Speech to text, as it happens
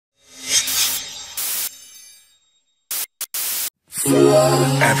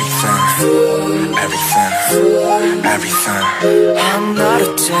Everything, everything, everything. I'm not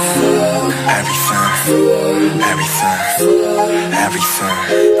a 10. Everything, everything,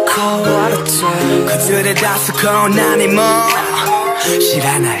 everything. Call what a 10. 崩れ出すこう何も知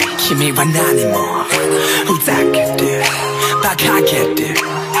らない君は何もふざけて馬鹿げて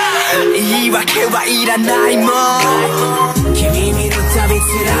言い訳はいらないもん君見るたび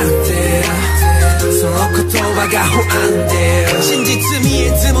つらってその言葉が不安定真実見え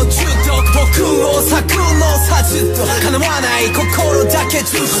ずも中毒僕を咲くのさずっと叶わない心だけ重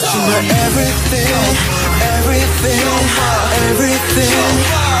視 Everything, everything, everything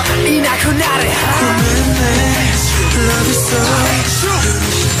いなくなれごめんね Love you so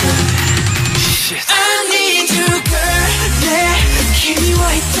I need you girl ね君は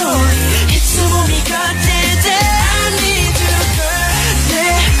一人いつも味方で I need you girl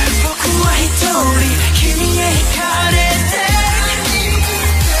ね僕は一人君へ惹かれて I need you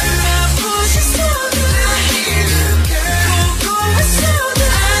girl 眩しそうだ I need you girl ここはそうだ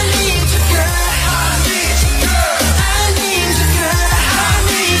I need you girl I need you girl I need you girl I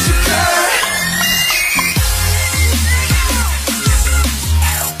need you girl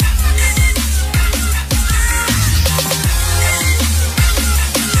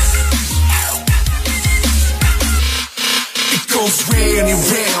Rain and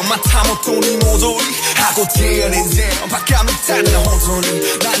rain また元に戻り歯ごてに全バカみたいな本当に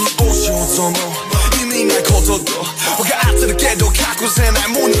何をしようとも意味ないことと分かってるけど隠せない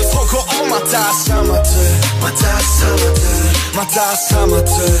ものそこをまた朝までまた朝までまた朝まで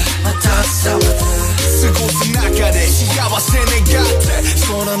また朝まで過ごす中で幸せ願って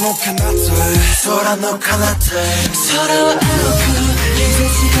空の彼方空の彼方空は青く日差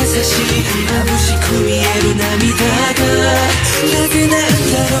しが差し眩しく見える涙がなぜなん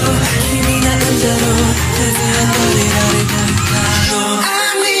だろう君なんだろうなぜ離れられないんだろう I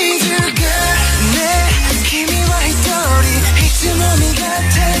need you girl ね君は一人いつも身勝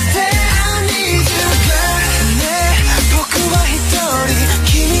手で I need you girl ね僕は一人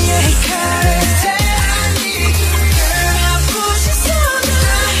君へ惹かれて I need you girl 眩しそうだ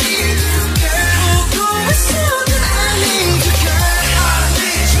I need you girl ここはそうだ I need you girl I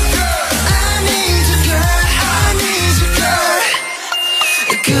need you girl I need you girl I need you girl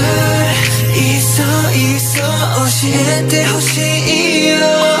Girl いっそいっそ教えてほしいよ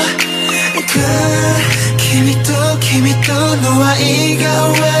Girl 君との愛が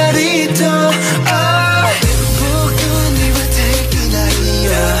終わりと、oh